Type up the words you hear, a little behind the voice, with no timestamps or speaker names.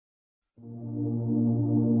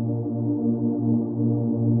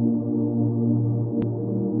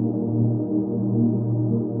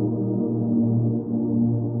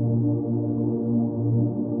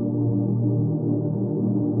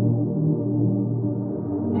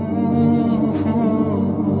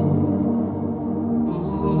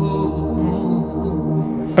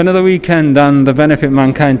another weekend and the Benefit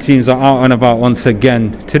Mankind teams are out and about once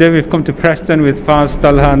again. Today we've come to Preston with Faz,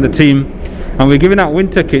 Talha and the team, and we're giving out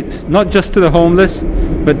winter kits, not just to the homeless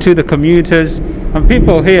but to the commuters, and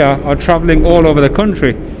people here are travelling all over the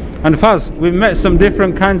country. And Faz, we've met some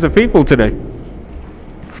different kinds of people today.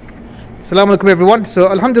 Assalamu alaikum everyone. So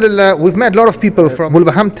alhamdulillah, we've met a lot of people from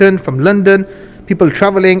Wolverhampton, from London, people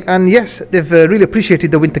travelling, and yes, they've really appreciated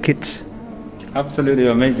the winter kits. Absolutely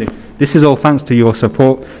amazing. This is all thanks to your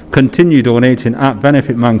support. Continue donating at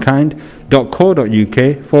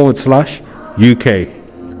benefitmankind.co.uk/UK.